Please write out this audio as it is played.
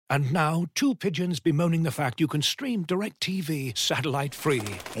And now, two pigeons bemoaning the fact you can stream DirecTV satellite-free.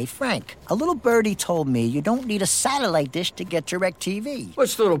 Hey, Frank, a little birdie told me you don't need a satellite dish to get DirecTV.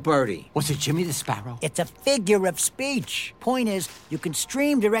 What's little birdie? Was it Jimmy the Sparrow? It's a figure of speech. Point is, you can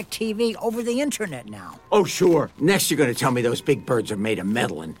stream DirecTV over the internet now. Oh, sure. Next you're going to tell me those big birds are made of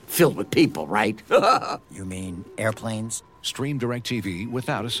metal and filled with people, right? You mean airplanes? Stream DirecTV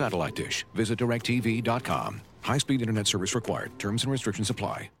without a satellite dish. Visit DirecTV.com. High-speed internet service required. Terms and restrictions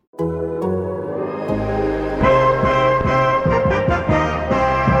apply.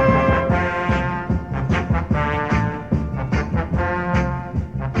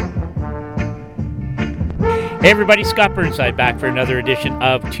 Hey everybody, Scott Burnside back for another edition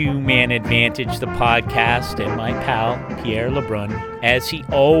of Two-Man Advantage, the podcast, and my pal, Pierre LeBrun, as he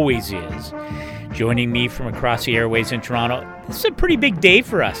always is, joining me from across the airways in Toronto. This is a pretty big day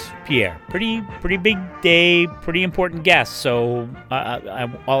for us, Pierre. Pretty big day, pretty important guest. So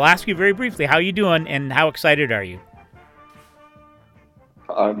I'll ask you very briefly, how you doing and how excited are you?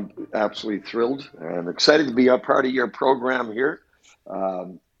 I'm absolutely thrilled and excited to be a part of your program here.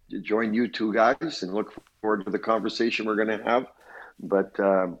 To join you two guys and look forward to the conversation we're going to have. But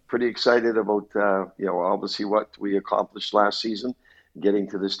pretty excited about obviously what we accomplished last season, getting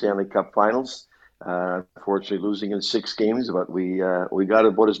to the Stanley Cup Finals. Unfortunately, losing in 6 games, but we got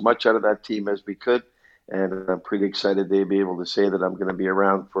about as much out of that team as we could, and I'm pretty excited to be able to say that I'm going to be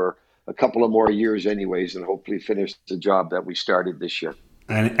around for a couple of more years, anyways, and hopefully finish the job that we started this year.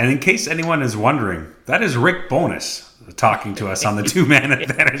 And in case anyone is wondering, that is Rick Bowness talking to us on the Two-Man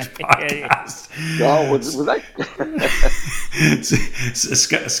Advantage podcast. Oh, was that?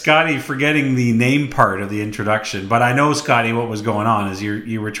 Scotty, forgetting the name part of the introduction, but I know, Scotty, what was going on is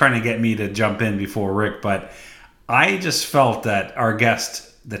you were trying to get me to jump in before Rick, but I just felt that our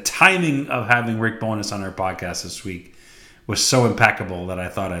guest, the timing of having Rick Bowness on our podcast this week was so impeccable that I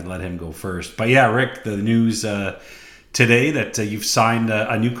thought I'd let him go first. But yeah, Rick, the news today that you've signed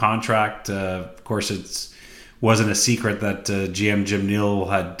a new contract. Of course, it wasn't a secret that GM Jim Nill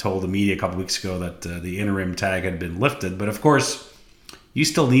had told the media a couple weeks ago that the interim tag had been lifted. But of course, you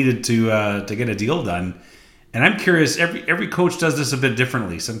still needed to get a deal done. And I'm curious, every coach does this a bit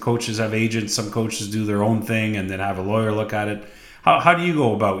differently. Some coaches have agents, some coaches do their own thing and then have a lawyer look at it. How do you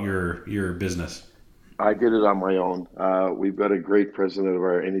go about your business? I did it on my own. We've got a great president of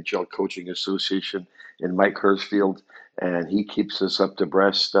our NHL Coaching Association in Mike Hirschfield, and he keeps us up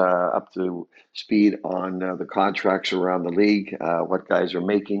to speed on the contracts around the league, what guys are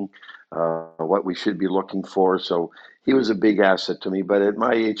making, what we should be looking for. So he was a big asset to me. But at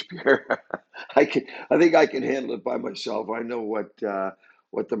my age, Pierre, I think I can handle it by myself. I know what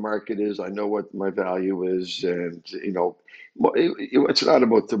the market is. I know what my value is, and it's not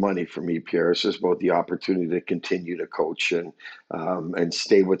about the money for me, Pierre. It's just about the opportunity to continue to coach and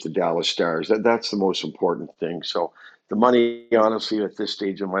stay with the Dallas Stars. That's the most important thing. So the money, honestly, at this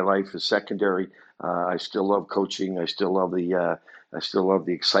stage of my life is secondary. I still love coaching. I still love the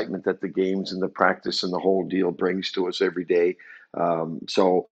excitement that the games and the practice and the whole deal brings to us every day.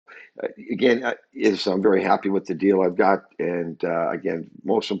 Again, I'm very happy with the deal I've got. And again,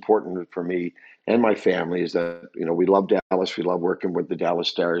 most important for me and my family is that, we love Dallas. We love working with the Dallas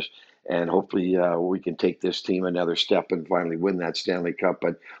Stars. And hopefully we can take this team another step and finally win that Stanley Cup.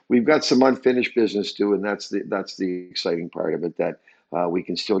 But we've got some unfinished business too, and that's the exciting part of it, that we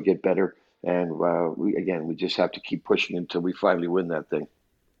can still get better. And we just have to keep pushing until we finally win that thing.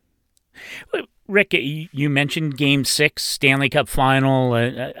 Rick, you mentioned Game 6, Stanley Cup Final,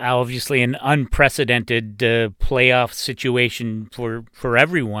 obviously an unprecedented playoff situation for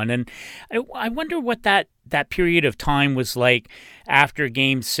everyone. And I wonder what that period of time was like after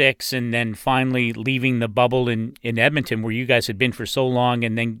Game 6 and then finally leaving the bubble in Edmonton, where you guys had been for so long,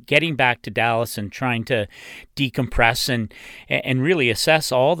 and then getting back to Dallas and trying to decompress and really assess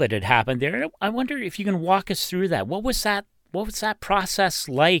all that had happened there. I wonder if you can walk us through that. What was that process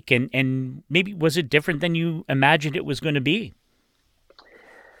like, and maybe was it different than you imagined it was going to be?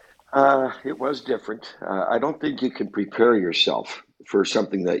 It was different. I don't think you can prepare yourself for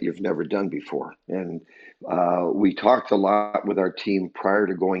something that you've never done before. And we talked a lot with our team prior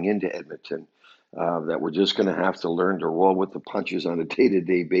to going into Edmonton that we're just going to have to learn to roll with the punches on a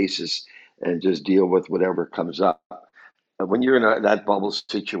day-to-day basis and just deal with whatever comes up. When you're in that bubble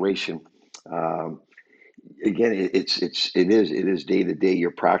situation, again, it is day to day.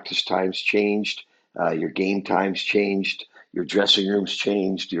 Your practice times changed, your game times changed, your dressing rooms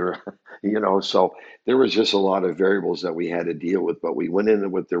changed. So there was just a lot of variables that we had to deal with. But we went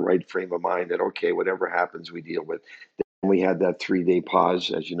in with the right frame of mind that okay, whatever happens, we deal with. Then we had that 3-day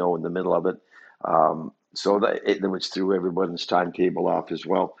pause, as you know, in the middle of it. So that was threw everyone's timetable off as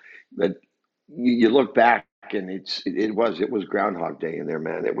well. But you look back and it was Groundhog Day in there,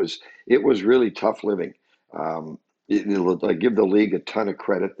 man. It was really tough living. Um, I give the league a ton of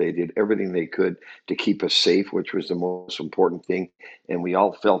credit. They did everything they could to keep us safe, which was the most important thing. And we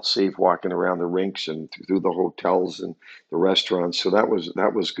all felt safe walking around the rinks and through the hotels and the restaurants. So that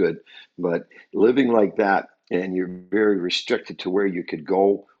was good. But living like that, and you're very restricted to where you could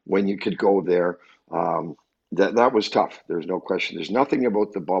go, when you could go there. Um, that was tough. There's no question. There's nothing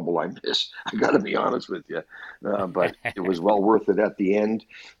about the bubble I miss. I got to be honest with you, but it was well worth it at the end.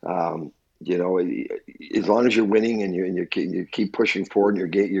 Um, as long as you're winning and you keep pushing forward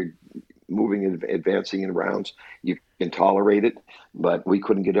and you're moving and advancing in rounds, you can tolerate it. But we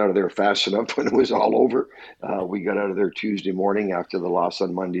couldn't get out of there fast enough when it was all over. We got out of there Tuesday morning after the loss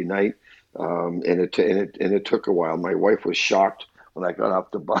on Monday night, and it took a while. My wife was shocked when I got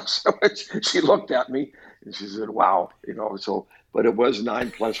off the bus. She looked at me and she said, "Wow," So, but it was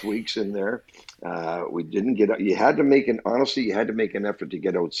 9+ weeks in there. We didn't get. You had to make you had to make an effort to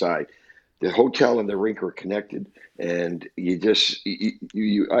get outside. The hotel and the rink were connected, and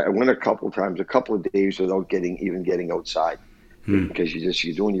I went a couple of times, a couple of days without getting outside, because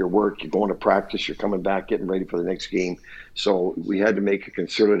you're doing your work, you're going to practice, you're coming back, getting ready for the next game. So we had to make a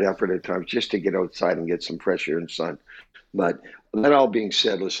concerted effort at times just to get outside and get some fresh air and sun. But that all being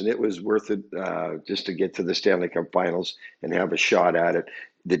said, listen, it was worth it, just to get to the Stanley Cup Finals and have a shot at it.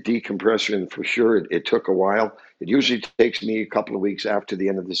 The decompression, for sure, it took a while. It usually takes me a couple of weeks after the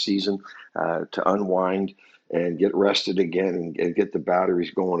end of the season to unwind and get rested again and get the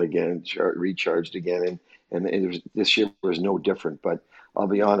batteries going again, recharged again. And this year was no different. But I'll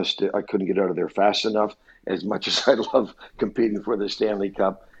be honest, I couldn't get out of there fast enough, as much as I love competing for the Stanley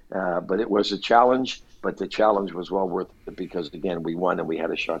Cup. But it was a challenge, but the challenge was well worth it because, again, we won and we had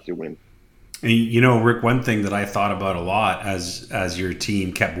a shot to win. And Rick, one thing that I thought about a lot as your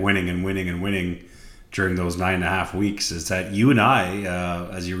team kept winning and winning and winning during those 9.5 weeks is that you and I,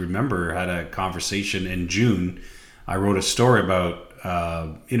 as you remember, had a conversation in June. I wrote a story about,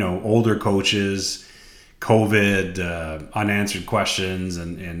 older coaches, COVID, unanswered questions,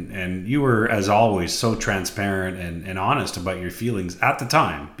 and you were, as always, so transparent and honest about your feelings at the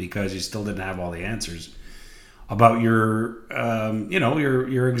time, because you still didn't have all the answers about your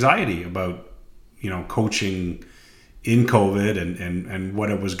anxiety about, coaching in COVID and what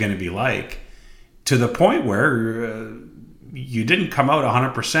it was going to be like, to the point where you didn't come out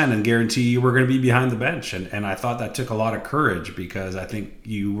 100% and guarantee you were going to be behind the bench. And I thought that took a lot of courage, because I think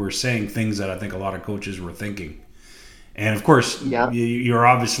you were saying things that I think a lot of coaches were thinking. And of course, you're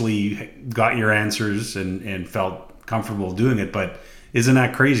obviously got your answers and felt comfortable doing it. But isn't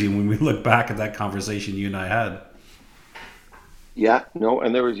that crazy when we look back at that conversation you and I had? Yeah, no,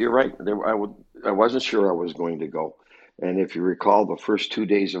 and you're right. I wasn't sure I was going to go. And if you recall, the first 2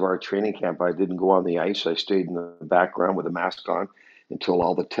 days of our training camp, I didn't go on the ice. I stayed in the background with a mask on until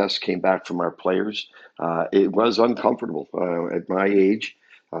all the tests came back from our players. It was uncomfortable at my age.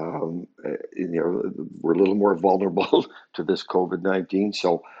 We're a little more vulnerable to this COVID-19.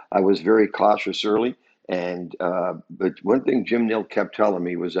 So I was very cautious early. But one thing Jim Nill kept telling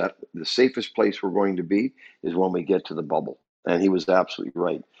me was that the safest place we're going to be is when we get to the bubble. And he was absolutely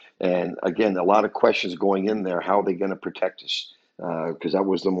right. And again, a lot of questions going in there. How are they going to protect us? Because that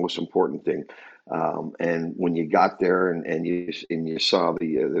was the most important thing. And when you got there and you saw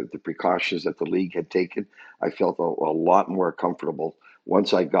the precautions that the league had taken, I felt a lot more comfortable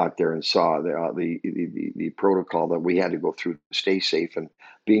once I got there and saw the protocol that we had to go through to stay safe, and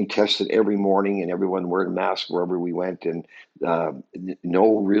being tested every morning and everyone wearing masks wherever we went, and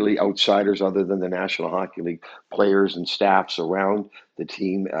no really outsiders other than the National Hockey League players and staffs around the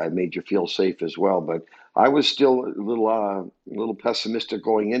team made you feel safe as well. But I was still a little pessimistic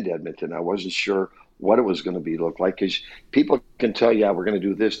going into Edmonton. I wasn't sure what it was going to look like, because people can tell you, we're going to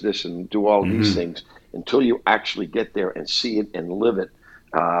do this, and do all these things, until you actually get there and see it and live it.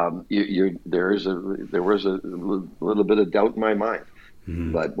 There was a little bit of doubt in my mind.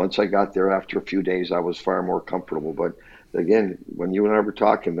 But once I got there after a few days, I was far more comfortable. But again, when you and I were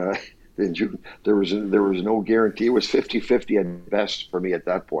talking, there was no guarantee. It was 50-50 at best for me at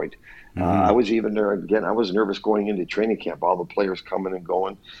that point. I was even there again. I was nervous going into training camp, all the players coming and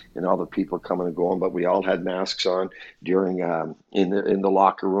going, and all the people coming and going. But we all had masks on during in the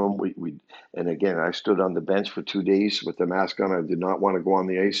locker room. And again, I stood on the bench for 2 days with the mask on. I did not want to go on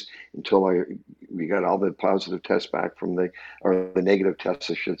the ice until we got all the positive tests back or the negative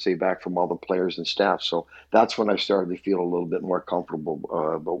tests, I should say, back from all the players and staff. So that's when I started to feel a little bit more comfortable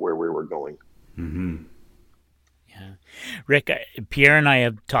about where we were going. Yeah. Rick, Pierre and I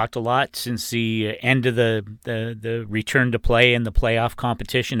have talked a lot since the end of the return to play and the playoff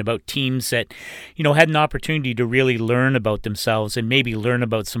competition about teams that, had an opportunity to really learn about themselves and maybe learn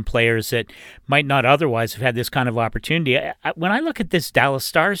about some players that might not otherwise have had this kind of opportunity. When I look at this Dallas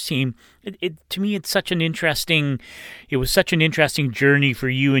Stars team, to me, it was such an interesting journey for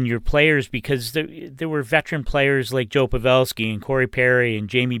you and your players, because there were veteran players like Joe Pavelski and Corey Perry and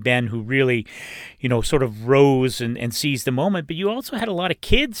Jamie Benn who really, sort of rose and seized the moment. But you also had a lot of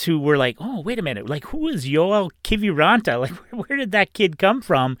kids who were like, oh, wait a minute, like, who is Yoel Kiviranta? Like, where did that kid come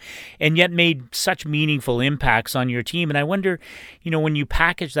from? And yet made such meaningful impacts on your team. And I wonder, when you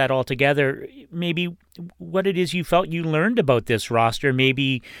package that all together, maybe what it is you felt you learned about this roster,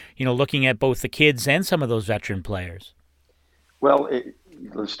 maybe, looking at both the kids and some of those veteran players. Well,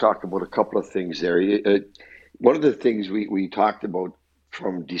 let's talk about a couple of things there. One of the things we talked about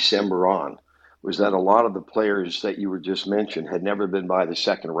from December on was that a lot of the players that you were just mentioned had never been by the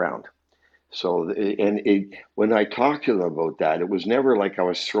second round. So, when I talked to them about that, it was never like I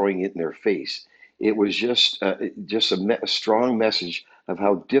was throwing it in their face. It was just a strong message of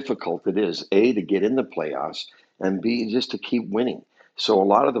how difficult it is, A, to get in the playoffs, and B, just to keep winning. So a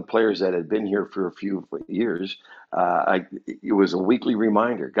lot of the players that had been here for a few years, it was a weekly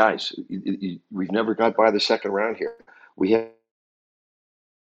reminder, guys, we've never got by the second round here. We've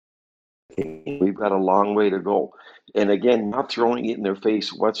got a long way to go. And again, not throwing it in their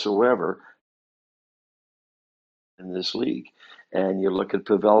face whatsoever in this league. And you look at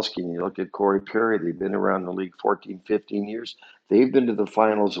Pavelski and you look at Corey Perry, they've been around the league 14, 15 years. They've been to the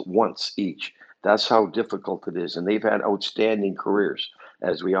finals once each. That's how difficult it is. And they've had outstanding careers,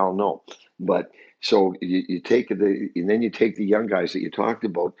 as we all know. But so you take and then you take the young guys that you talked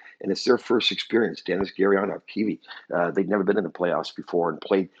about, and it's their first experience. Dennis Gurianov, Kiwi, they'd never been in the playoffs before and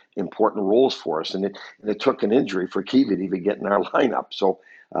played important roles for us. And it took an injury for Kiwi to even get in our lineup. So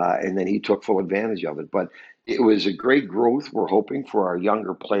and then he took full advantage of it. But it was a great growth, we're hoping, for our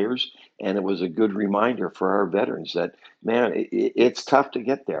younger players, and it was a good reminder for our veterans that, man, it's tough to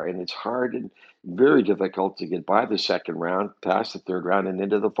get there, and it's hard and very difficult to get by the second round, past the third round, and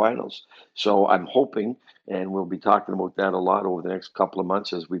into the finals. So I'm hoping, and we'll be talking about that a lot over the next couple of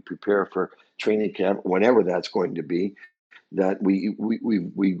months as we prepare for training camp, whenever that's going to be, that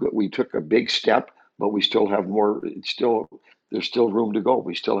we took a big step, but we still have more. There's still room to go.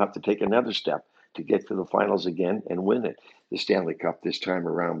 We still have to take another step to get to the finals again and win it, the Stanley Cup this time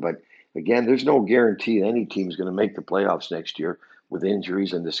around. But again, there's no guarantee any team is going to make the playoffs next year with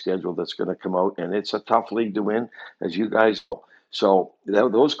injuries and the schedule that's going to come out. And it's a tough league to win, as you guys know. So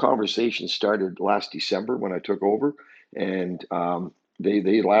those conversations started last December when I took over, and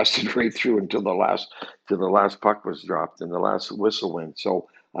they lasted right through until the last puck was dropped and the last whistle went. So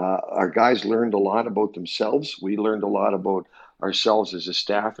our guys learned a lot about themselves. We learned a lot about ourselves as a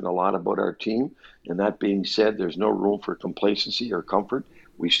staff and a lot about our team. And that being said, there's no room for complacency or comfort.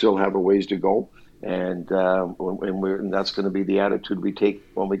 We still have a ways to go, and that's going to be the attitude we take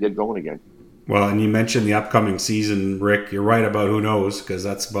when we get going again. Well, and you mentioned the upcoming season, Rick. You're right about who knows, because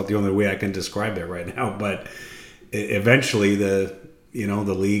that's about the only way I can describe it right now. But eventually, the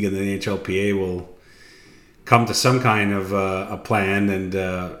league and the NHLPA will come to some kind of a plan,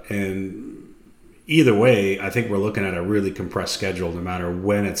 and either way, I think we're looking at a really compressed schedule, no matter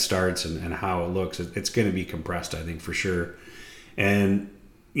when it starts and how it looks. It's going to be compressed, I think, for sure. And,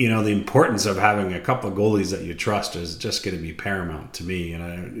 the importance of having a couple of goalies that you trust is just going to be paramount to me.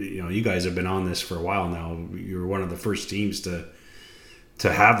 And, you guys have been on this for a while now. You're one of the first teams to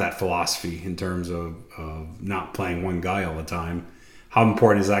have that philosophy in terms of not playing one guy all the time. How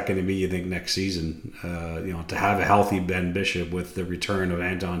important is that going to be, you think, next season? To have a healthy Ben Bishop with the return of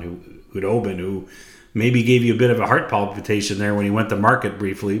Anton Khudobin, who maybe gave you a bit of a heart palpitation there when he went to market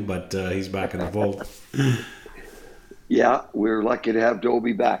briefly, but he's back in the fold. Yeah, we're lucky to have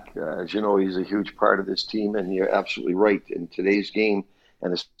Dobie back. As you know, he's a huge part of this team, and you're absolutely right. In today's game,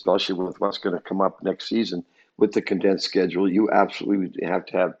 and especially with what's going to come up next season with the condensed schedule, you absolutely have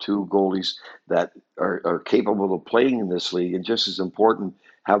to have two goalies that are capable of playing in this league, and just as important,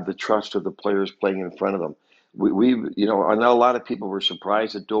 have the trust of the players playing in front of them. I know a lot of people were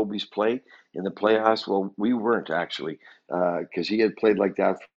surprised at Dobie's play in the playoffs. Well, we weren't actually, because he had played like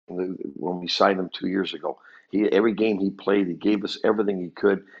that when we signed him 2 years ago. Every game he played, he gave us everything he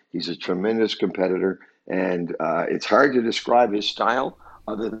could. He's a tremendous competitor, and it's hard to describe his style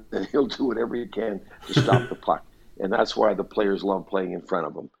other than he'll do whatever he can to stop the puck. And that's why the players love playing in front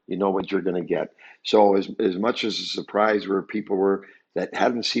of him. You know what you're going to get. So as much as a surprise where people were, that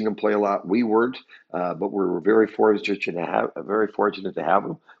hadn't seen him play a lot. We weren't, but we were very fortunate to have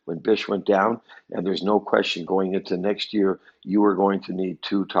him when Bish went down. And there's no question going into next year, you are going to need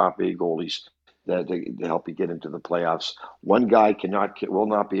two top A goalies to help you get into the playoffs. One guy will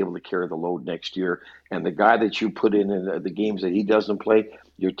not be able to carry the load next year, and the guy that you put in the games that he doesn't play,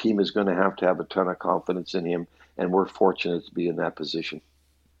 your team is going to have a ton of confidence in him, and we're fortunate to be in that position.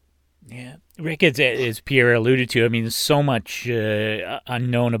 Yeah, Rick, as Pierre alluded to, I mean, there's so much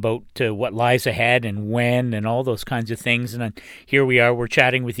unknown about what lies ahead and when and all those kinds of things. And here we are, we're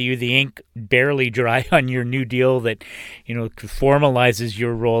chatting with you, the ink barely dry on your new deal that, formalizes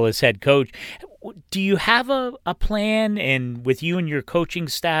your role as head coach. Do you have a plan, and with you and your coaching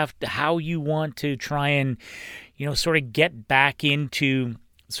staff, how you want to try and, sort of get back into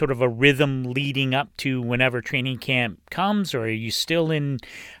sort of a rhythm leading up to whenever training camp comes, or are you still in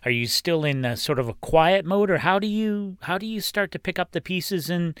a sort of a quiet mode, or how do you start to pick up the pieces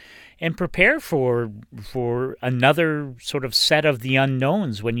and prepare for another sort of set of the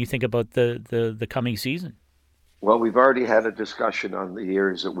unknowns when you think about the coming season? Well, we've already had a discussion on the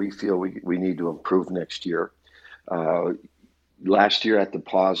areas that we feel we need to improve next year. Last year at the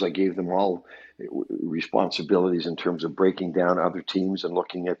pause, I gave them all responsibilities in terms of breaking down other teams and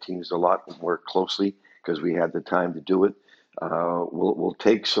looking at teams a lot more closely because we had the time to do it. We'll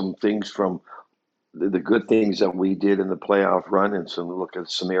take some things from the good things that we did in the playoff run and look at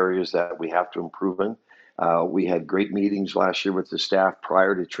some areas that we have to improve in. We had great meetings last year with the staff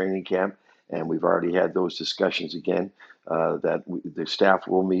prior to training camp, and we've already had those discussions again. The staff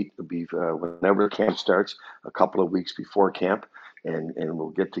will meet whenever camp starts, a couple of weeks before camp, and we'll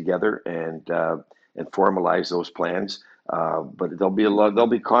get together and formalize those plans. But there'll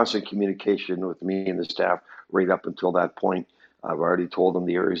be constant communication with me and the staff right up until that point. I've already told them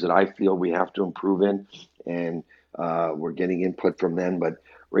the areas that I feel we have to improve in, and we're getting input from them. But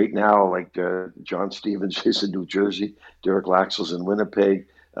right now, like John Stevens is in New Jersey, Derek Laxell's in Winnipeg,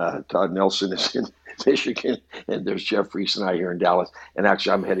 Todd Nelson is in Michigan, and there's Jeff Reese and I here in Dallas. And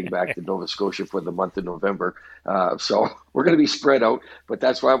actually, I'm heading back to Nova Scotia for the month of November. So we're going to be spread out, but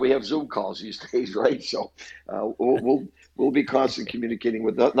that's why we have Zoom calls these days, right? So we'll be constantly communicating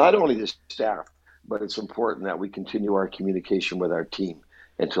with not only the staff, but it's important that we continue our communication with our team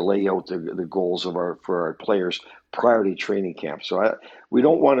and to lay out the goals for our players prior to training camp. So we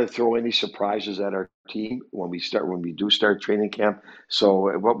don't want to throw any surprises at our team when we do start training camp.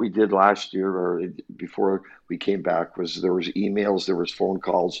 So what we did last year or before we came back was there was emails, there was phone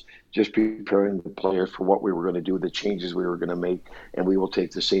calls, just preparing the players for what we were going to do, the changes we were going to make, and we will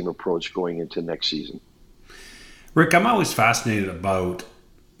take the same approach going into next season. Rick, I'm always fascinated about,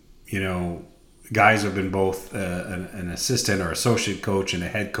 guys have been both an assistant or associate coach and a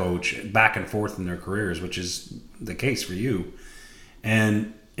head coach back and forth in their careers, which is the case for you.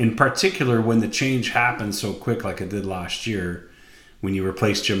 And in particular, when the change happened so quick like it did last year, when you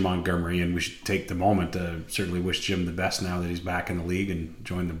replaced Jim Montgomery, and we should take the moment to certainly wish Jim the best now that he's back in the league and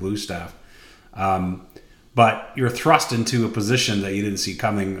joined the Blue staff. But you're thrust into a position that you didn't see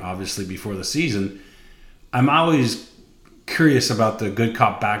coming, obviously, before the season. I'm always curious about the good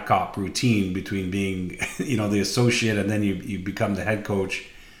cop, bad cop routine between being, the associate and then you become the head coach.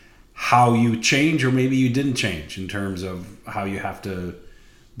 How you change, or maybe you didn't change in terms of how you have to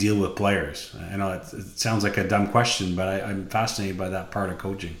deal with players. I know it sounds like a dumb question, but I'm fascinated by that part of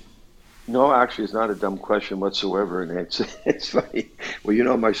coaching. No, actually, it's not a dumb question whatsoever, and it's funny.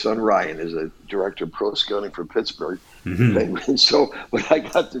 Well, my son Ryan is a director of pro scouting for Pittsburgh, and so when I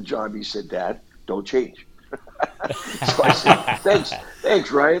got the job, he said, "Dad, don't change." So I said,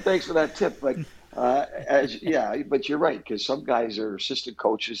 thanks, Ryan. Thanks for that tip. But but you're right, because some guys are assistant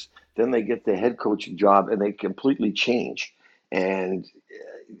coaches, then they get the head coaching job, and they completely change. And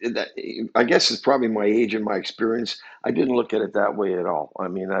I guess it's probably my age and my experience. I didn't look at it that way at all. I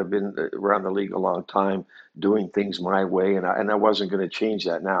mean, I've been around the league a long time, doing things my way, and I wasn't going to change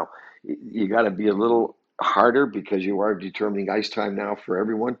that. Now, you got to be a little harder because you are determining ice time now for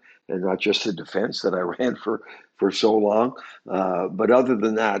everyone, and not just the defense that I ran for so long. But other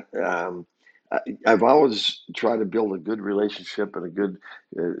than that, I've always tried to build a good relationship and a good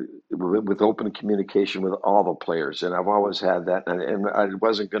with open communication with all the players, and I've always had that, and I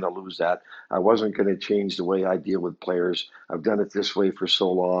wasn't going to lose that. I wasn't going to change the way I deal with players. I've done it this way for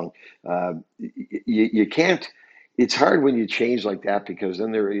so long. You can't. It's hard when you change like that, because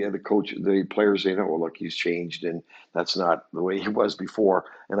then the players say, "No, well, look, he's changed, and that's not the way he was before."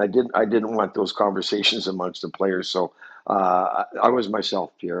 And I didn't want those conversations amongst the players, so I was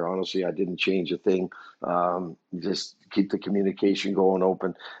myself, Pierre. Honestly, I didn't change a thing. Just keep the communication going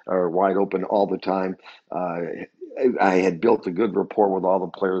wide open all the time. I had built a good rapport with all the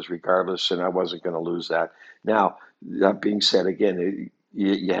players regardless, and I wasn't going to lose that. Now, that being said, again,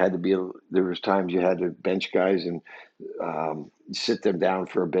 you had to be. There was times you had to bench guys and sit them down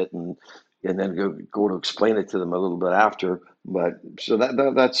for a bit, and then go to explain it to them a little bit after. But so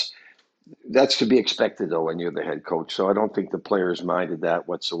that's to be expected though when you're the head coach. So I don't think the players minded that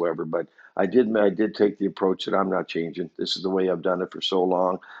whatsoever. But I did take the approach that I'm not changing. This is the way I've done it for so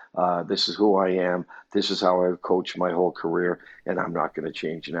long. This is who I am. This is how I've coached my whole career, and I'm not going to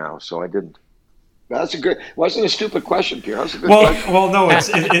change now. So I didn't. That's a good. Wasn't a stupid question, Pierre. That's a good question. Well, no,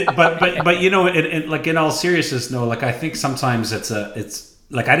 but you know, like in all seriousness, no, like I think sometimes it's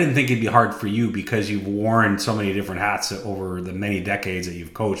like I didn't think it'd be hard for you because you've worn so many different hats over the many decades that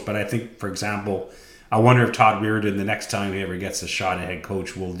you've coached. But I think, for example, I wonder if Todd Reirden, the next time he ever gets a shot at head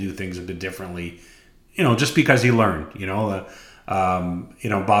coach, will do things a bit differently. You know, just because he learned.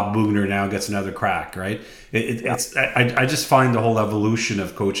 Bob Bugner now gets another crack, right? I just find the whole evolution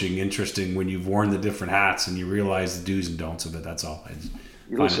of coaching interesting when you've worn the different hats and you realize the do's and don'ts of it. That's all.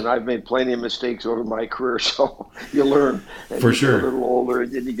 Listen, I've made plenty of mistakes over my career, so you learn. And For you sure. Get a little older,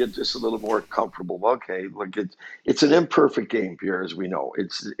 and then you get just a little more comfortable. Okay, look, it's an imperfect game, Pierre, as we know.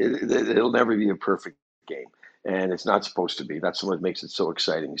 It'll never be a perfect game, and it's not supposed to be. That's what makes it so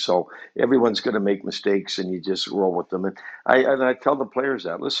exciting. So everyone's going to make mistakes, and you just roll with them. And I tell the players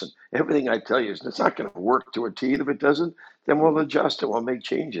that, listen, everything I tell you it's not going to work to a T. And if it doesn't, then we'll adjust it. We'll make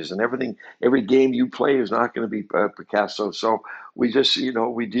changes. And every game you play is not going to be Picasso. So we just,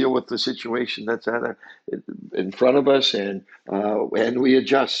 we deal with the situation that's in front of us, and we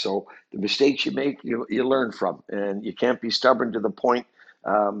adjust. So the mistakes you make, you learn from, and you can't be stubborn to the point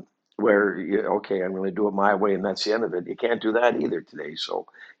where I'm going to do it my way, and that's the end of it. You can't do that either today. So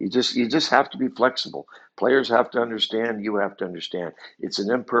you just have to be flexible. Players have to understand. You have to understand. It's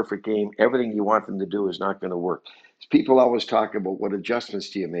an imperfect game. Everything you want them to do is not going to work. People always talk about what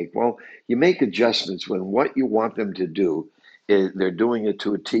adjustments do you make. Well, you make adjustments when what you want them to do they're doing it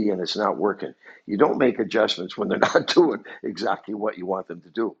to a T and it's not working. You don't make adjustments when they're not doing exactly what you want them to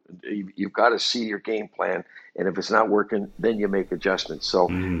do. You've got to see your game plan, and if it's not working, then you make adjustments. So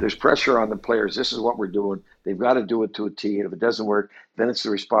there's pressure on the players. This is what we're doing. They've got to do it to a T, and if it doesn't work, then it's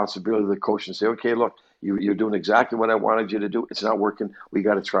the responsibility of the coach to say, okay, look, you're doing exactly what I wanted you to do. It's not working. We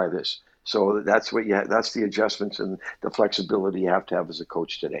got to try this. So that's that's the adjustments and the flexibility you have to have as a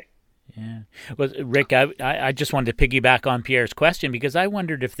coach today. Yeah. Well, Rick, I just wanted to piggyback on Pierre's question because I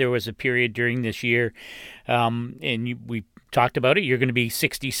wondered if there was a period during this year, we talked about it. You're going to be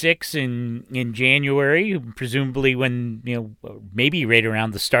 66 in January, presumably when, maybe right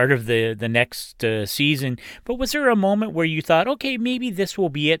around the start of the next season. But was there a moment where you thought, okay, maybe this will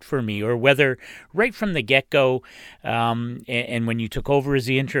be it for me, or whether right from the get-go and when you took over as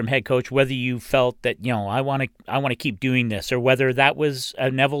the interim head coach, whether you felt that, I want to keep doing this, or whether that was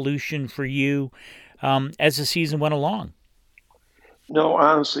an evolution for you as the season went along? No,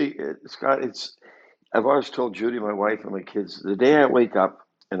 honestly, Scott, I've always told Judy, my wife, and my kids, the day I wake up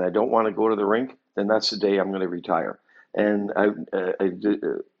and I don't want to go to the rink, then that's the day I'm going to retire. And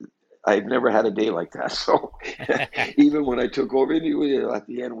I've never had a day like that. So even when I took over, at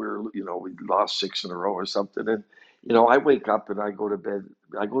the end we lost 6 in a row or something, and I wake up and I go to bed.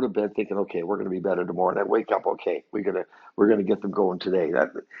 I go to bed thinking, okay, we're going to be better tomorrow. And I wake up, okay, we're gonna get them going today.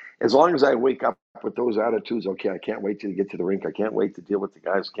 That as long as I wake up with those attitudes, okay, I can't wait to get to the rink. I can't wait to deal with the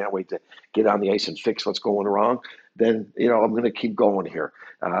guys. I can't wait to get on the ice and fix what's going wrong. Then I'm going to keep going here.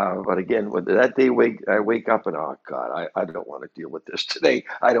 But again, when that day I wake up and oh God, I don't want to deal with this today.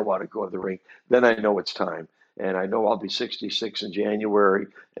 I don't want to go to the rink. Then I know it's time. And I know I'll be 66 in January,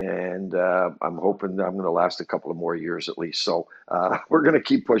 and I'm hoping that I'm going to last a couple of more years at least. So we're going to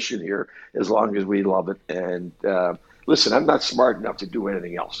keep pushing here as long as we love it. And listen, I'm not smart enough to do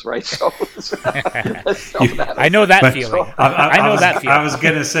anything else, right? So I know that feeling. I know that feeling. I was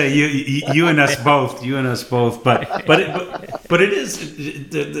going to say you and us both. You and us both. But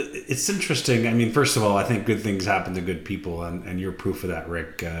it's interesting. I mean, first of all, I think good things happen to good people, and you're proof of that,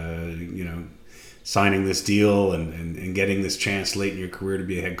 Rick. Signing this deal and getting this chance late in your career to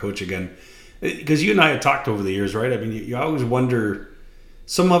be a head coach again. Because you and I had talked over the years, right? I mean, you always wonder,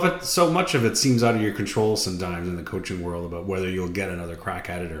 so much of it seems out of your control sometimes in the coaching world about whether you'll get another crack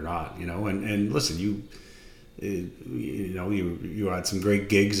at it or not, And listen, you had some great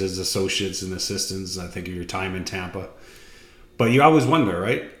gigs as associates and assistants, I think, of your time in Tampa. But you always wonder,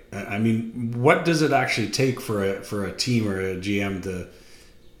 right? I mean, what does it actually take for a team or a GM to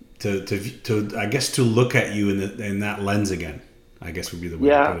I guess to look at you in that lens again, I guess would be the way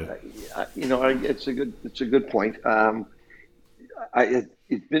to put it. It's a good point.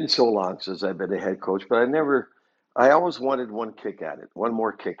 It's been so long since I've been a head coach, but I never I always wanted one kick at it, one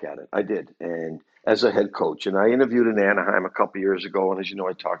more kick at it. I did, and as a head coach, and I interviewed in Anaheim a couple years ago, and as you know,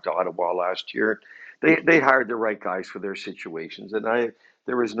 I talked to Ottawa last year. They hired the right guys for their situations, and I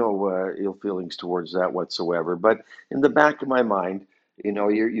there was no ill feelings towards that whatsoever. But in the back of my mind,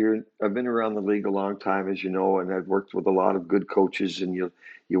 you're I've been around the league a long time, as you know, and I've worked with a lot of good coaches, and you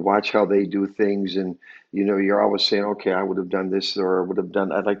watch how they do things, and you're always saying, okay, I would have done this or I would have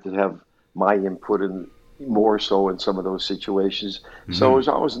done. I'd like to have my input in more so in some of those situations. So it was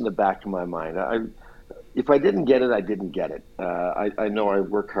always in the back of my mind. If I didn't get it, I didn't get it. I know I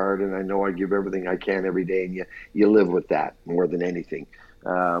work hard and I know I give everything I can every day, and you live with that more than anything.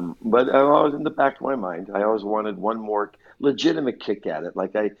 But I always in the back of my mind, I always wanted one more legitimate kick at it.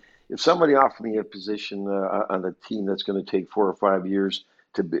 If somebody offered me a position on a team that's going to take 4 or 5 years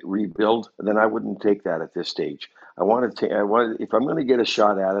to rebuild, then I wouldn't take that at this stage. If I'm going to get a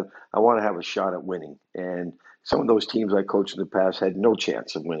shot at it, I want to have a shot at winning. And some of those teams I coached in the past had no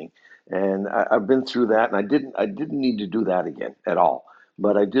chance of winning. And I've been through that, and I didn't need to do that again at all.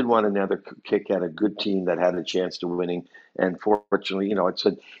 But I did want another kick at a good team that had a chance to winning. And fortunately, it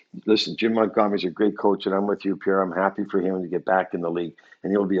said, listen, Jim Montgomery's a great coach, and I'm with you, Pierre. I'm happy for him to get back in the league,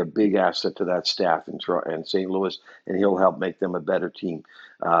 and he'll be a big asset to that staff in St. Louis, and he'll help make them a better team.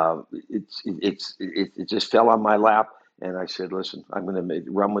 It just fell on my lap, and I said, listen, I'm going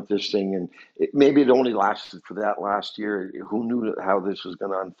to run with this thing. And maybe it only lasted for that last year. Who knew how this was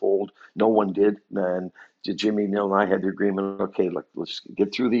going to unfold? No one did. And Jimmy, Neil, and I had the agreement, okay, look, let's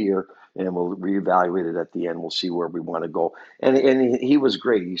get through the year, and we'll reevaluate it at the end. We'll see where we want to go. And he was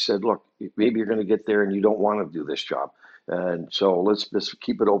great. He said, look, maybe you're going to get there and you don't want to do this job. And so let's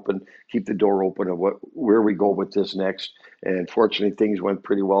keep it open, keep the door open of where we go with this next. And fortunately, things went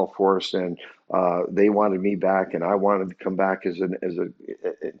pretty well for us. And they wanted me back, and I wanted to come back as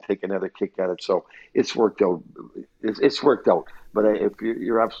take another kick at it. So it's worked out. It's worked out. But if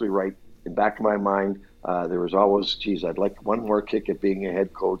you're absolutely right, in the back of my mind, there was always, geez, I'd like one more kick at being a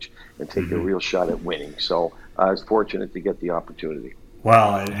head coach and take a real shot at winning. So I was fortunate to get the opportunity.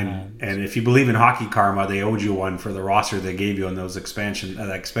 Well, and if you believe in hockey karma, they owed you one for the roster they gave you on those expansion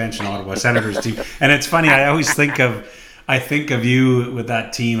Ottawa Senators team. And it's funny, I always think of you with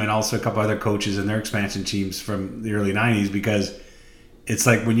that team, and also a couple other coaches and their expansion teams from the early 90s, because it's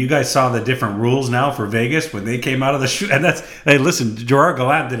like when you guys saw the different rules now for Vegas when they came out of the shoot, and listen, Gerard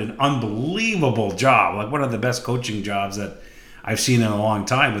Gallant did an unbelievable job, like one of the best coaching jobs that I've seen in a long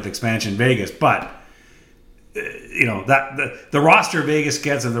time with expansion Vegas. But that the roster Vegas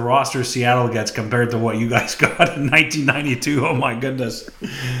gets and the roster Seattle gets compared to what you guys got in 1992. Oh my goodness,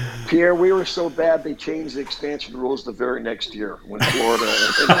 Pierre, we were so bad they changed the expansion rules the very next year when Florida.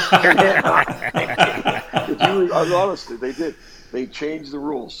 Honestly, they did. They changed the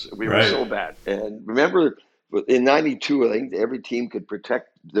rules. We were so bad. And remember, in '92, I think every team could protect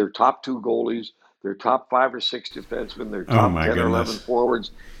their top 2 goalies, their top 5 or 6 defensemen, their top 10 or 11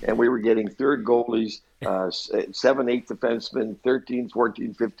 forwards, and we were getting third goalies, 7, 8 defensemen, 13,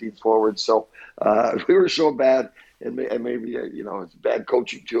 14, 15 forwards. So we were so bad, and maybe it's bad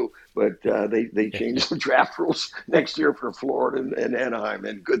coaching too. But they changed the draft rules next year for Florida and Anaheim,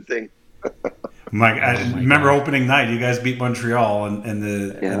 and good thing. I remember opening night, you guys beat Montreal, and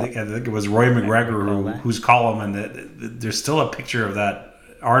I think it was Roy McGregor whose column, and there's still a picture of that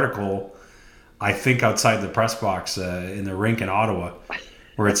article, I think, outside the press box in the rink in Ottawa,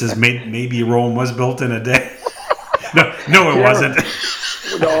 where it says maybe Rome was built in a day. No, it wasn't.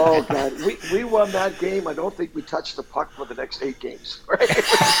 No, God, we won that game. I don't think we touched the puck for the next 8 games. Right?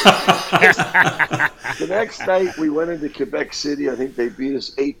 The next night we went into Quebec City. I think they beat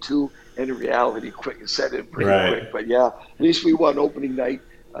us 8-2. And in reality, set it pretty quick. But yeah, at least we won opening night.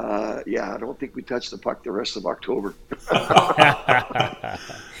 I don't think we touched the puck the rest of October.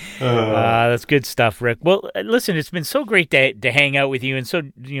 That's good stuff, Rick. Well, listen, it's been so great to hang out with you, and so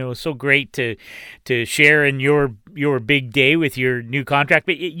great to share in your big day with your new contract.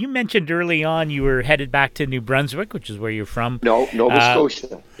 But you mentioned early on you were headed back to New Brunswick, which is where you're from. No, Nova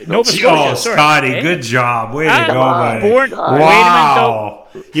Scotia. Nova Scotia. Oh, Scotty, good job. Way to go, buddy. Wow.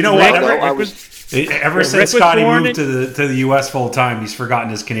 You know what? Ever since Scotty moved to the U.S. full time, he's forgotten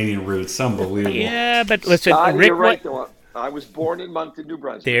his Canadian roots. Unbelievable. Yeah, but listen, Scotty, Rick, you're right, though. I was born in Moncton, New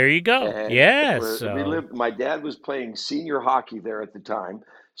Brunswick. There you go. And yes. we lived. My dad was playing senior hockey there at the time,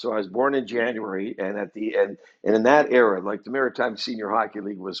 So I was born in January, and at the end, and in that era, like the Maritime Senior Hockey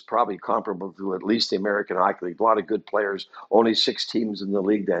League was probably comparable to at least the American Hockey League. A lot of good players, only 6 teams in the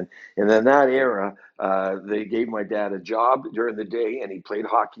league then. And in that era, they gave my dad a job during the day, and he played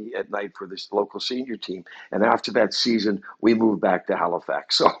hockey at night for this local senior team. And after that season, we moved back to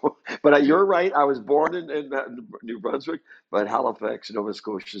Halifax. So, but you're right. I was born in New Brunswick, but Halifax, Nova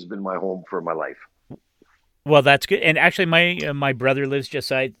Scotia has been my home for my life. Well, that's good. And actually, my brother lives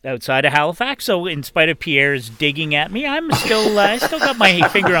just outside of Halifax. So, in spite of Pierre's digging at me, I'm still I still got my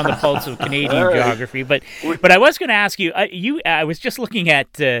finger on the pulse of Canadian geography. But I was going to ask you. I was just looking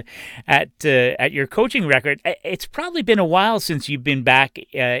at your coaching record. It's probably been a while since you've been back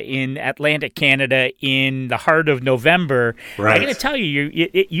in Atlantic Canada in the heart of November. Right. I got to tell you,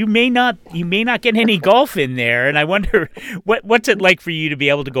 you may not get any golf in there. And I wonder what's it like for you to be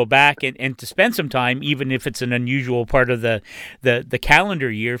able to go back and to spend some time, even if it's an unusual part of the calendar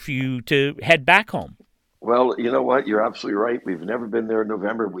year for you to head back home. Well, you know what? You're absolutely right. We've never been there in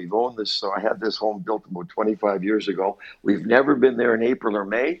November. We've owned this. So I had this home built about 25 years ago. We've never been there in April or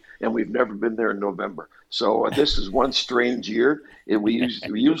May, and we've never been there in November. So this is one strange year. We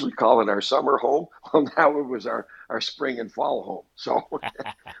usually call it our summer home. Well, now it was our spring and fall home. So,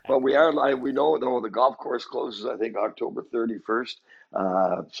 but we know though the golf course closes, I think, October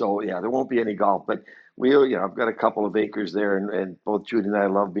 31st. So yeah, there won't be any golf, but I've got a couple of acres there, and both Judy and I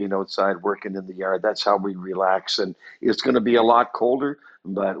love being outside, working in the yard. That's how we relax, and it's going to be a lot colder,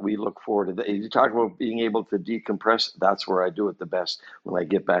 but we look forward to that. You talk about being able to decompress. That's where I do it the best, when I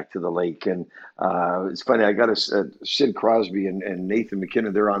get back to the lake. And it's funny, I got Sid Crosby and Nathan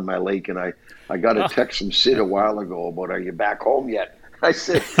McKinnon. They're on my lake, and I got a text from Sid a while ago about, "Are you back home yet?" I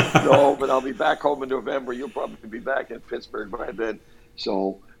said, "No, but I'll be back home in November. You'll probably be back in Pittsburgh by then."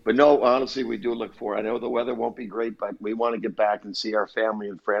 So. But no, honestly, we do look forward. I know the weather won't be great, but we want to get back and see our family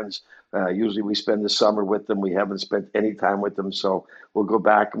and friends. Usually we spend the summer with them. We haven't spent any time with them. So we'll go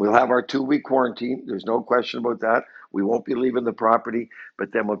back and we'll have our 2-week quarantine. There's no question about that. We won't be leaving the property,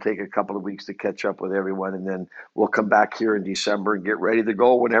 but then we'll take a couple of weeks to catch up with everyone. And then we'll come back here in December and get ready to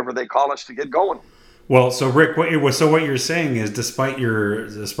go whenever they call us to get going. Well, so Rick, what you're saying is, despite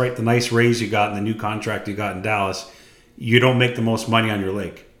the nice raise you got and the new contract you got in Dallas, you don't make the most money on your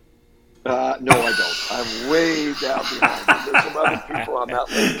lake. No, I don't. I'm way down behind. There's some other people on that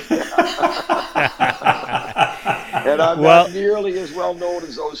lake. And I'm not nearly as well known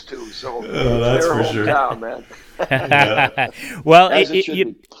as those two. So that's they're for sure. Hometown, man. Well, As it should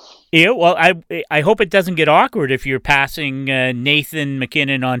be. Yeah, well, I hope it doesn't get awkward if you're passing Nathan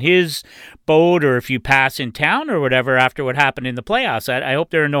McKinnon on his boat, or if you pass in town or whatever after what happened in the playoffs. I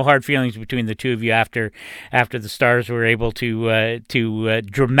hope there are no hard feelings between the two of you after the Stars were able to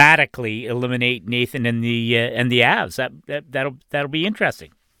dramatically eliminate Nathan and the Avs. That'll be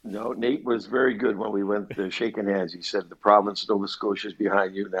interesting. No, Nate was very good when we went shaking hands. He said, "The province of Nova Scotia is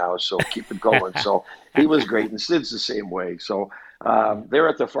behind you now, so keep it going." So he was great, and Sid's the same way. So they're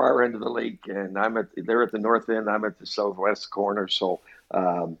at the far end of the lake, and they're at the north end. I'm at the southwest corner. So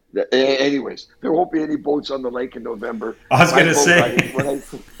anyways, there won't be any boats on the lake in November. I was going to say,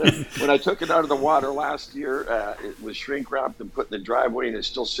 when I took it out of the water last year, it was shrink wrapped and put in the driveway, and it's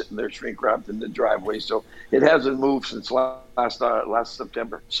still sitting there shrink wrapped in the driveway. So it hasn't moved since last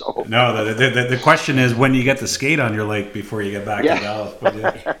September. So no, the question is, when you get to skate on your lake before you get back to Dallas.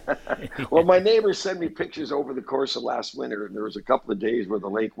 But Well, my neighbors sent me pictures over the course of last winter, and there was a couple of days where the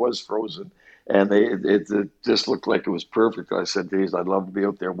lake was frozen, and it just looked like it was perfect. I said, "Days, I'd love to be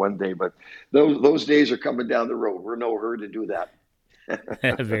out there one day," but those days are coming down the road. We're in no hurry to do that.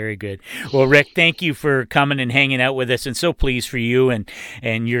 Very good. Well, Rick, thank you for coming and hanging out with us, and so pleased for you and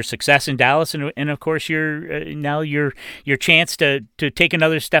your success in Dallas, and of course your chance to take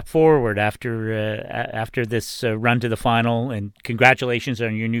another step forward after this run to the final. And congratulations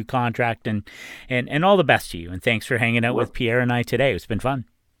on your new contract, and all the best to you. And thanks for hanging out with Pierre and I today. It's been fun.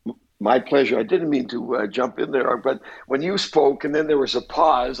 My pleasure. I didn't mean to jump in there, but when you spoke and then there was a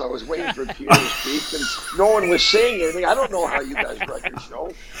pause, I was waiting for Pierre to speak, and no one was saying anything. I don't know how you guys run your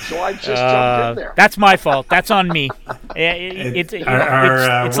show, so I just jumped in there. That's my fault. That's on me.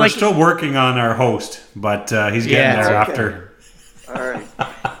 we're still working on our host, but he's getting there after. All right.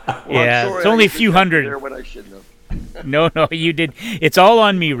 Well, it's only a few hundred. There when I shouldn't have. No, you did. It's all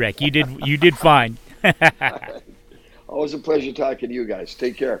on me, Rick. You did fine. Always a pleasure talking to you guys.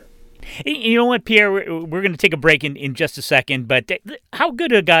 Take care. You know what, Pierre? We're going to take a break in just a second, but how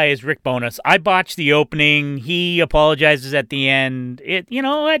good a guy is Rick Bowness? I botched the opening. He apologizes at the end. You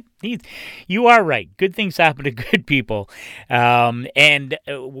know what? You are right. Good things happen to good people. And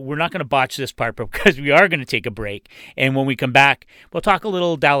we're not going to botch this part because we are going to take a break. And when we come back, we'll talk a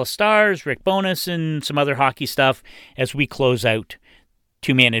little Dallas Stars, Rick Bowness, and some other hockey stuff as we close out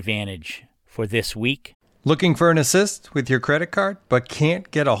Two-Man Advantage for this week. Looking for an assist with your credit card but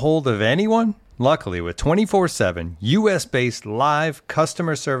can't get a hold of anyone? Luckily, with 24/7 U.S.-based live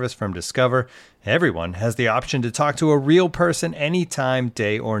customer service from Discover, everyone has the option to talk to a real person anytime,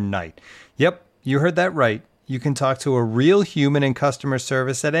 day or night. Yep, you heard that right. You can talk to a real human in customer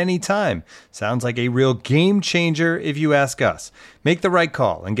service at any time. Sounds like a real game changer if you ask us. Make the right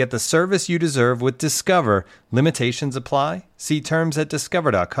call and get the service you deserve with Discover. Limitations apply. See terms at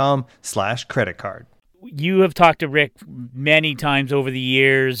discover.com/creditcard. You have talked to Rick many times over the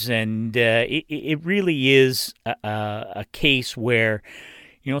years, and it really is a case where,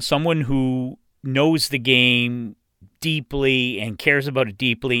 someone who knows the game deeply and cares about it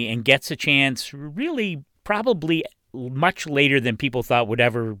deeply and gets a chance really probably much later than people thought would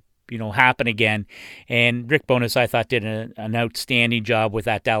ever happen again. And Rick Bowness, I thought, did an outstanding job with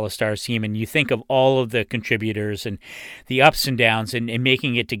that Dallas Stars team. And you think of all of the contributors and the ups and downs and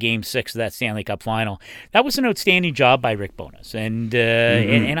making it to Game 6 of that Stanley Cup final. That was an outstanding job by Rick Bowness. And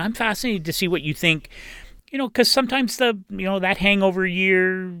and I'm fascinated to see what you think. Because sometimes that hangover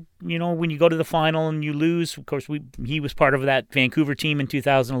year, when you go to the final and you lose, of course, he was part of that Vancouver team in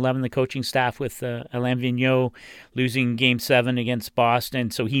 2011, the coaching staff with Alain Vigneault losing Game 7 against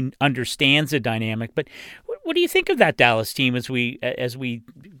Boston, so he understands the dynamic. But what do you think of that Dallas team as we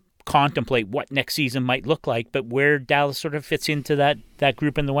contemplate what next season might look like, but where Dallas sort of fits into that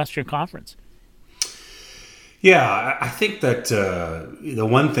group in the Western Conference? Yeah, I think that the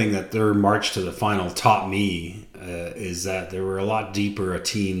one thing that their march to the final taught me is that they were a lot deeper a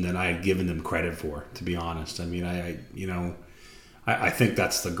team than I had given them credit for, to be honest. I mean, I think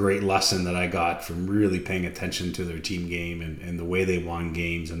that's the great lesson that I got from really paying attention to their team game and the way they won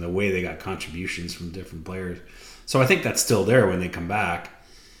games and the way they got contributions from different players. So I think that's still there when they come back.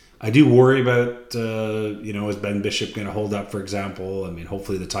 I do worry about, is Ben Bishop going to hold up, for example? I mean,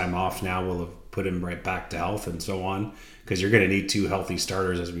 hopefully the time off now will have put him right back to health and so on, because you're going to need two healthy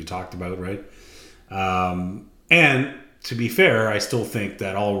starters, as we talked about, right? And to be fair, I still think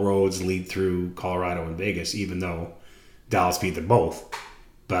that all roads lead through Colorado and Vegas, even though Dallas beat them both.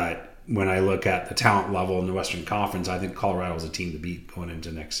 But when I look at the talent level in the Western Conference, I think Colorado is a team to beat going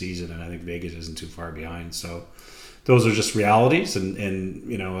into next season, and I think Vegas isn't too far behind. So those are just realities, and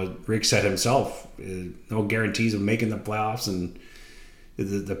as Rick said himself, no guarantees of making the playoffs, and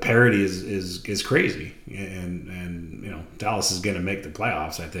the parity is crazy, and Dallas is going to make the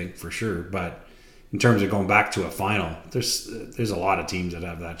playoffs, I think, for sure. But in terms of going back to a final, there's a lot of teams that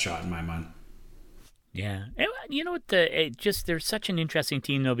have that shot in my mind. Yeah, you know what? They're such an interesting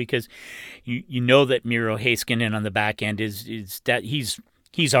team though, because you know that Miro Heiskanen on the back end is that he's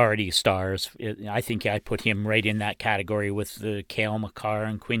already stars. I think I put him right in that category with the Cale Makar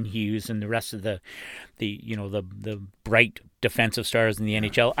and Quinn Hughes and the rest of the bright defensive stars in the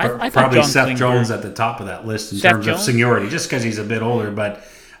NHL. I thought probably John Seth Klingberg, Jones at the top of that list in Seth terms Jones? of seniority, just because he's a bit older. But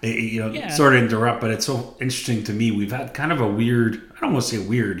sort of interrupt. But it's so interesting to me. We've had kind of a weird. I don't want to say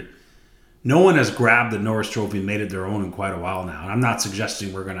weird. No one has grabbed the Norris Trophy and made it their own in quite a while now. And I'm not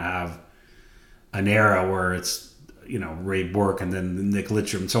suggesting we're going to have an era where it's Ray Bourque and then Nick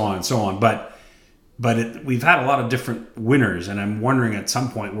Litchfield and so on and so on. But we've had a lot of different winners, and I'm wondering at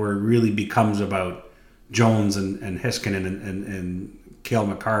some point where it really becomes about Jones and Heiskanen and Cale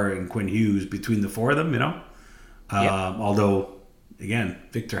Makar and Quinn Hughes between the four of them, Although, again,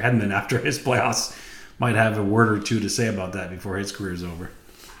 Victor Hedman, after his playoffs, might have a word or two to say about that before his career is over.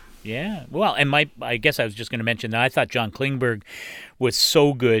 Yeah, well, and I guess I was just going to mention that I thought John Klingberg was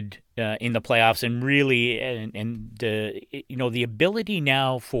so good in the playoffs, and really, the ability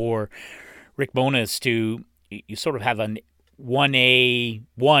now for Rick Bowness to you sort of have a 1A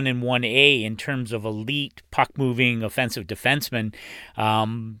and 1A in terms of elite puck-moving offensive defensemen.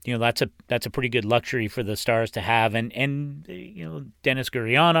 That's a pretty good luxury for the Stars to have. And Denis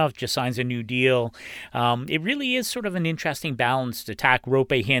Gurianov just signs a new deal. It really is sort of an interesting balanced attack. Rope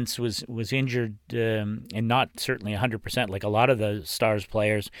Hintz was injured and not certainly 100% like a lot of the Stars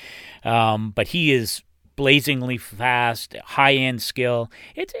players, but he is blazingly fast, high-end skill.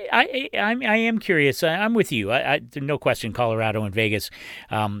 I am curious. I'm with you. There's no question Colorado and Vegas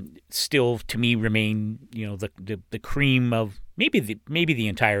still, to me, remain the cream of maybe the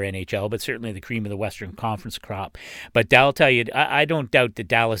entire NHL, but certainly the cream of the Western Conference crop. But I'll tell you, I don't doubt that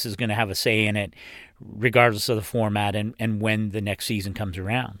Dallas is going to have a say in it, regardless of the format and when the next season comes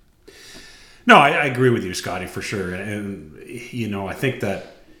around. No, I agree with you, Scotty, for sure. And I think that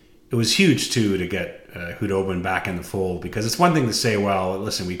it was huge too to get Khudobin back in the fold, because it's one thing to say, well,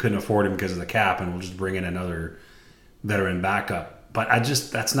 listen, we couldn't afford him because of the cap, and we'll just bring in another veteran backup. But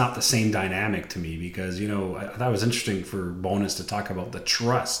that's not the same dynamic to me, because, I thought it was interesting for Bowness to talk about the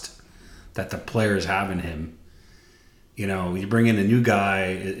trust that the players have in him. You bring in a new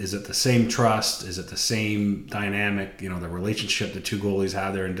guy, is it the same trust? Is it the same dynamic? The relationship the two goalies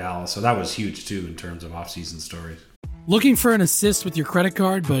have there in Dallas. So that was huge too in terms of off-season stories. Looking for an assist with your credit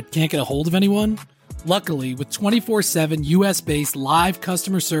card but can't get a hold of anyone? Luckily, with 24/7 US-based live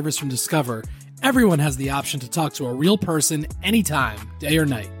customer service from Discover, everyone has the option to talk to a real person anytime, day or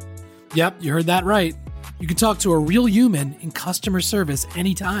night. Yep, you heard that right. You can talk to a real human in customer service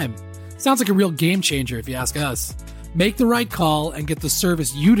anytime. Sounds like a real game changer if you ask us. Make the right call and get the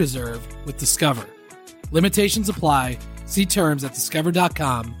service you deserve with Discover. Limitations apply. See terms at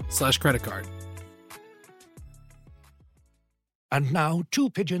discover.com/creditcard. And now, two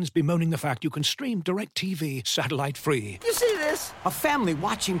pigeons bemoaning the fact you can stream DirecTV satellite-free. You see this? A family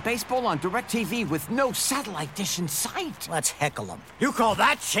watching baseball on DirecTV with no satellite dish in sight. Let's heckle them. You call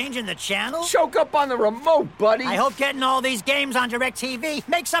that changing the channel? Choke up on the remote, buddy. I hope getting all these games on DirecTV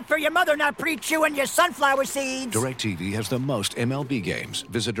makes up for your mother not pre-chewing your sunflower seeds. DirecTV has the most MLB games.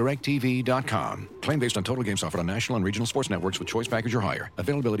 Visit DirecTV.com. Claim based on total games offered on national and regional sports networks with choice package or higher.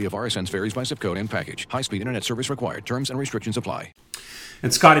 Availability of RSNs varies by zip code and package. High-speed internet service required. Terms and restrictions apply.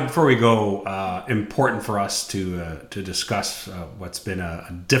 And Scotty, before we go, important for us to discuss what's been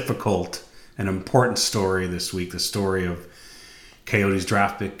a difficult and important story this week, the story of Coyotes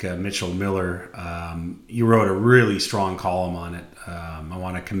draft pick Mitchell Miller. You wrote a really strong column on it. I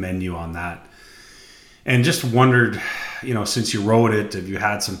want to commend you on that. And just wondered, since you wrote it, have you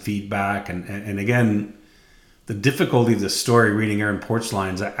had some feedback? And again, the difficulty of the story, reading Aaron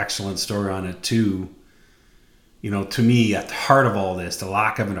Portzline's excellent story on it too, to me, at the heart of all this, the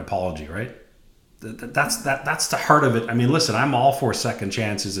lack of an apology, right? That's the heart of it. I mean, listen, I'm all for second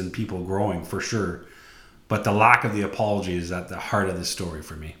chances and people growing, for sure. But the lack of the apology is at the heart of the story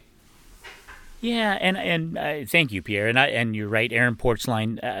for me. Yeah, and thank you, Pierre. And you're right, Aaron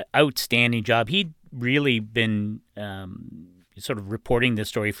Portzline, outstanding job. He'd really been sort of reporting this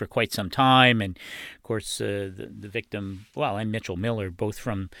story for quite some time. And, of course, the victim, and Mitchell Miller, both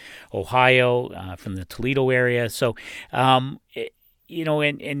from Ohio, from the Toledo area. So, and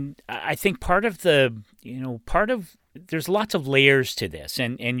I think there's lots of layers to this.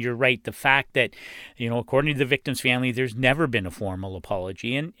 And you're right, the fact that, according to the victim's family, there's never been a formal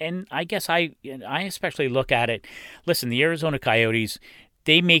apology. And I guess I especially look at it, listen, the Arizona Coyotes,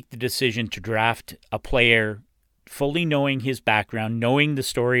 they make the decision to draft a player fully knowing his background, knowing the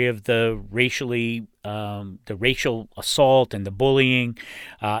story of the racial assault and the bullying.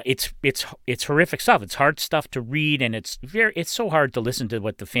 It's horrific stuff. It's hard stuff to read, and it's so hard to listen to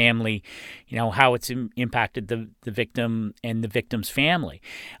what the family, how it's impacted the victim and the victim's family.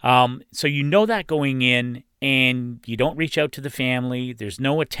 So that going in, and you don't reach out to the family. There's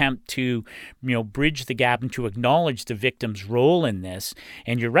no attempt to, bridge the gap and to acknowledge the victim's role in this.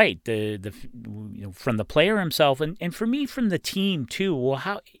 And you're right, from the player himself, and for me, from the team too.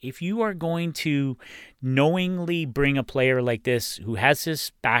 Well, if you are going to knowingly bring a player like this, who has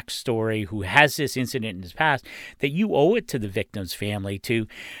this backstory, who has this incident in his past, that you owe it to the victim's family to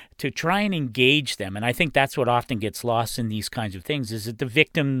try and engage them. And I think that's what often gets lost in these kinds of things, is that the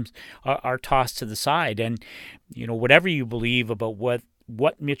victims are tossed to the side. And, whatever you believe about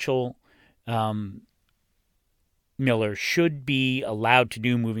what Mitchell Miller should be allowed to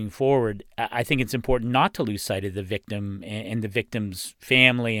do moving forward, I think it's important not to lose sight of the victim and the victim's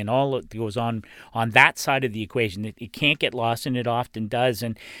family and all that goes on that side of the equation. It can't get lost, and it often does.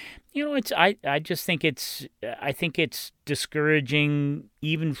 And I just think it's discouraging,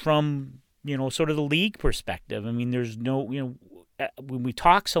 even from sort of the league perspective. I mean, there's no when we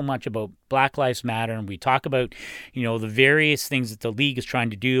talk so much about Black Lives Matter, and we talk about, the various things that the league is trying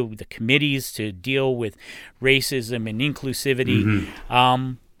to do with the committees to deal with racism and inclusivity,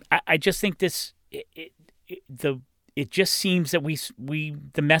 I just think it just seems that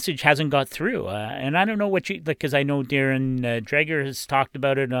the message hasn't got through. And I don't know what because I know Darren Dreger has talked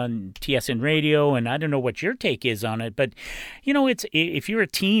about it on TSN Radio, and I don't know what your take is on it. But, it's if you're a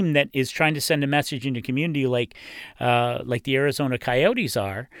team that is trying to send a message into community like the Arizona Coyotes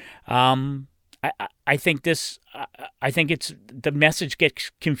are, I think it's the message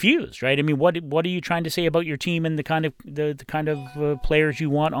gets confused, right? I mean, what are you trying to say about your team and the kind of players you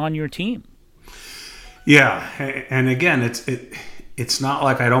want on your team? Yeah, and again, it's not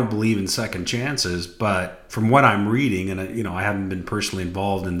like I don't believe in second chances, but from what I'm reading, and I haven't been personally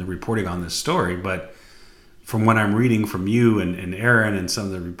involved in the reporting on this story, but from what I'm reading from you and Aaron and some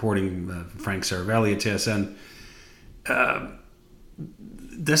of the reporting, Frank Saravelli at TSN,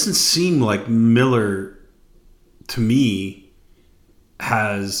 doesn't seem like Miller, to me,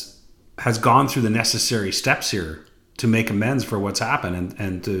 has gone through the necessary steps here to make amends for what's happened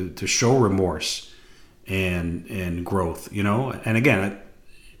and to show remorse and growth, And again,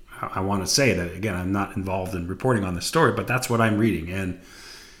 I want to say that, again, I'm not involved in reporting on this story, but that's what I'm reading.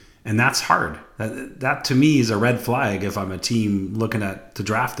 And that's hard. That to me is a red flag if I'm a team looking to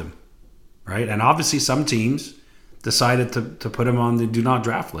draft him, right? And obviously some teams decided to put him on the do not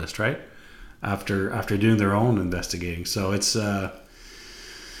draft list, right? After doing their own investigating. So it's that's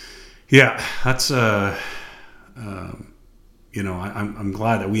I'm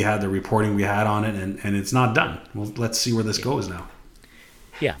glad that we had the reporting we had on it, and it's not done. Well, let's see where this goes now.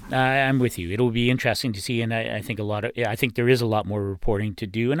 Yeah, I'm with you. It'll be interesting to see, and I think I think there is a lot more reporting to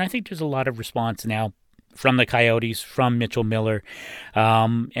do, and I think there's a lot of response now from the Coyotes, from Mitchell Miller,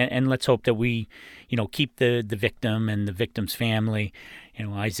 and let's hope that we, keep the victim and the victim's family,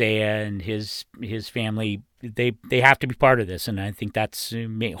 Isaiah and his family. They have to be part of this, and I think that's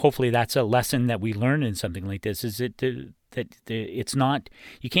hopefully that's a lesson that we learn in something like this. Is that it's not,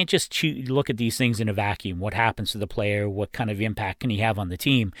 you can't just look at these things in a vacuum. What happens to the player? What kind of impact can he have on the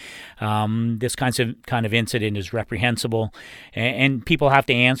team? This kind of incident is reprehensible, and people have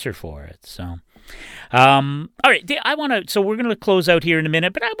to answer for it. So. All right, so we're going to close out here in a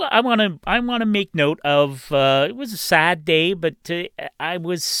minute, but I want to make note of, it was a sad day, but I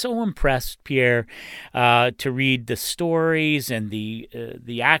was so impressed, Pierre, to read the stories and the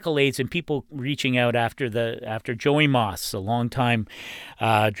accolades and people reaching out after Joey Moss, a longtime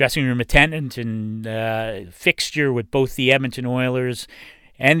dressing room attendant and fixture with both the Edmonton Oilers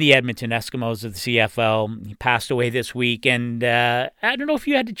and the Edmonton Eskimos of the CFL. He passed away this week, and I don't know if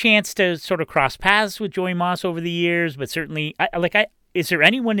you had the chance to sort of cross paths with Joey Moss over the years, but certainly, is there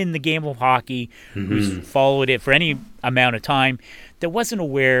anyone in the game of hockey who's followed it for any amount of time that wasn't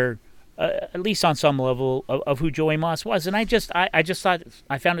aware, at least on some level, of who Joey Moss was? And I just thought,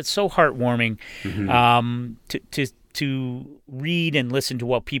 I found it so heartwarming to read and listen to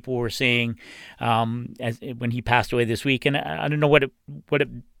what people were saying when he passed away this week. And I don't know what it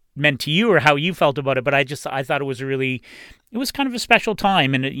meant to you or how you felt about it, but I thought it was it was kind of a special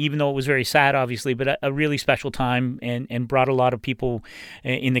time, and even though it was very sad, obviously, but a really special time, and brought a lot of people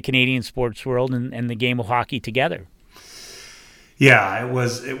in the Canadian sports world and the game of hockey together. Yeah, it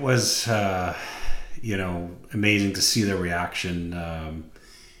was amazing to see the reaction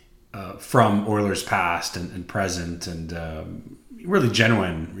from Oilers past and present, and really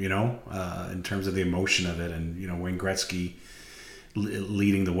genuine, in terms of the emotion of it, and Wayne Gretzky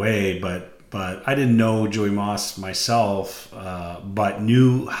leading the way. But I didn't know Joey Moss myself, but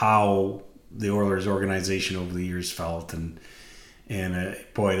knew how the Oilers organization over the years felt, and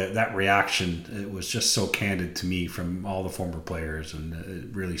boy, that reaction, it was just so candid to me from all the former players, and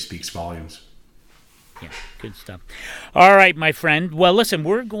it really speaks volumes. Yeah, good stuff. All right, my friend. Well, listen,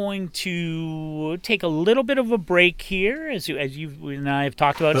 we're going to take a little bit of a break here, as you and I have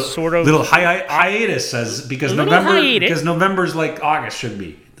talked about. Little hiatus, because November's like August should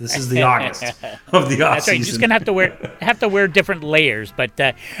be. This is the August of the off That's right. You're just gonna have to wear different layers,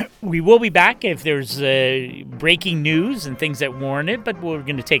 but we will be back if there's breaking news and things that warrant it. But we're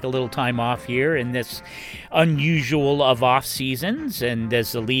going to take a little time off here in this unusual of off seasons, and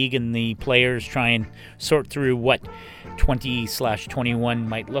as the league and the players try and sort through what 20/21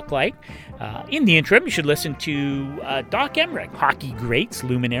 might look like. In the interim, you should listen to Doc Emrick, hockey greats,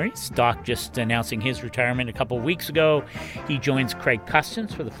 luminaries. Doc just announcing his retirement a couple of weeks ago. He joins Craig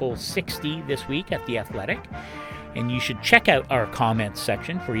Custance for the full 60 this week at The Athletic. And you should check out our comments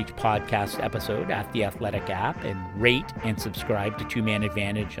section for each podcast episode at The Athletic app, and rate and subscribe to Two Man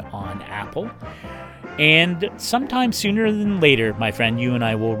Advantage on Apple. And sometime sooner than later, my friend, you and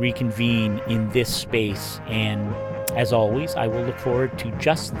I will reconvene in this space. And as always, I will look forward to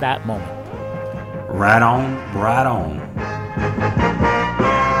just that moment. Right on, right on.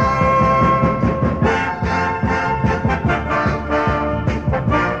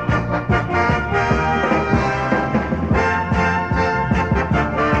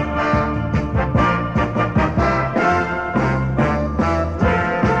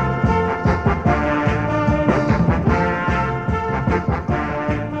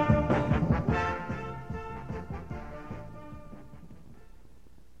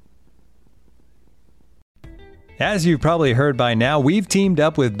 As you've probably heard by now, we've teamed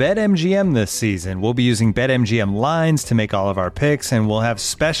up with BetMGM this season. We'll be using BetMGM lines to make all of our picks, and we'll have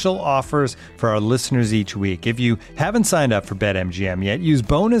special offers for our listeners each week. If you haven't signed up for BetMGM yet, use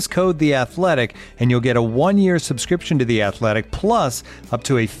bonus code The Athletic, and you'll get a 1-year subscription to The Athletic, plus up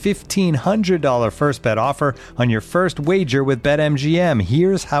to a $1,500 first bet offer on your first wager with BetMGM.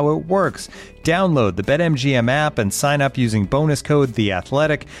 Here's how it works. Download the BetMGM app and sign up using bonus code The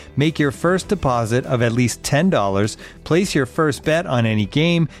Athletic. Make your first deposit of at least $10. Place your first bet on any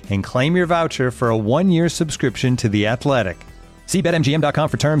game and claim your voucher for a 1-year subscription to The Athletic. See BetMGM.com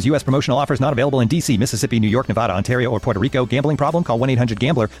for terms. U.S. promotional offers not available in D.C., Mississippi, New York, Nevada, Ontario, or Puerto Rico. Gambling problem? Call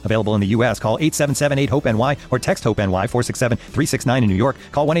 1-800-GAMBLER. Available in the U.S. Call 877-8-HOPE-NY or text HOPE-NY 467-369 in New York.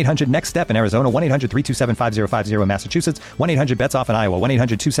 Call 1-800-NEXT-STEP in Arizona. 1-800-327-5050 in Massachusetts. 1-800-BETS-OFF in Iowa.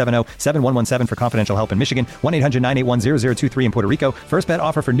 1-800-270-7117 for confidential help in Michigan. 1-800-981-0023 in Puerto Rico. First bet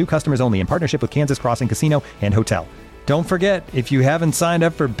offer for new customers only in partnership with Kansas Crossing Casino and Hotel. Don't forget, if you haven't signed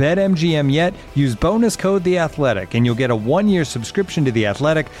up for BetMGM yet, use bonus code The Athletic, and you'll get a 1-year subscription to The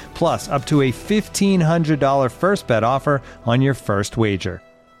Athletic, plus up to a $1,500 first bet offer on your first wager.